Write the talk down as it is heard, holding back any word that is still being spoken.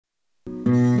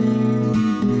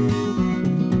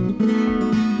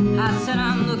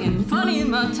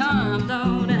my time,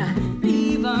 Lord, and I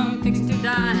leave 'em fixed to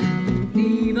die,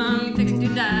 leave 'em fixed to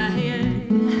die, yeah.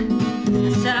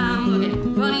 I said I'm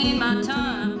looking funny in my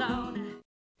time, Lord.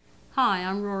 Hi,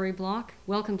 I'm Rory Block.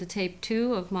 Welcome to tape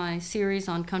 2 of my series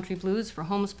on country blues for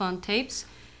Homespun tapes.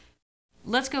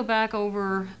 Let's go back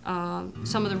over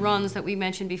some of the runs that we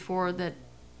mentioned before that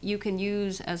you can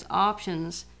use as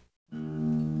options.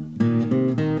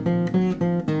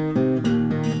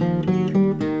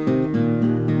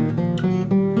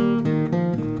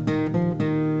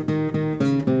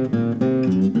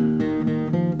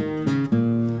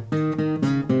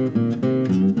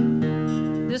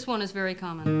 This one is very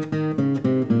common.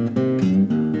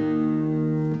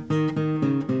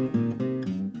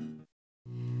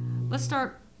 Let's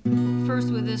start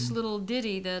first with this little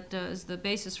ditty that is the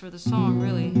basis for the song,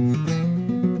 really.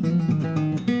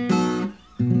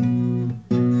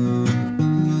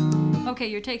 Okay,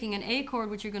 you're taking an A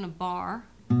chord, which you're going to bar.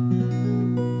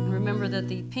 And remember that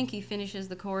the pinky finishes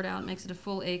the chord out, makes it a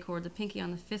full A chord. The pinky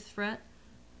on the 5th fret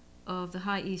of the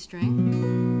high E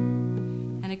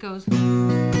string. And it goes... You're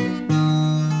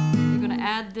going to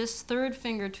add this 3rd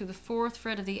finger to the 4th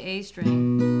fret of the A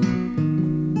string.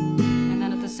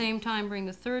 Same time bring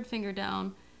the 3rd finger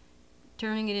down,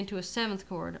 turning it into a 7th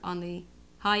chord on the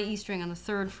high E string on the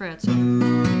 3rd fret. So of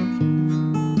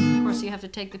course you have to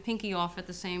take the pinky off at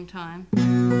the same time.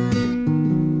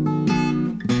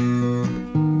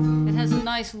 It has a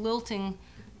nice lilting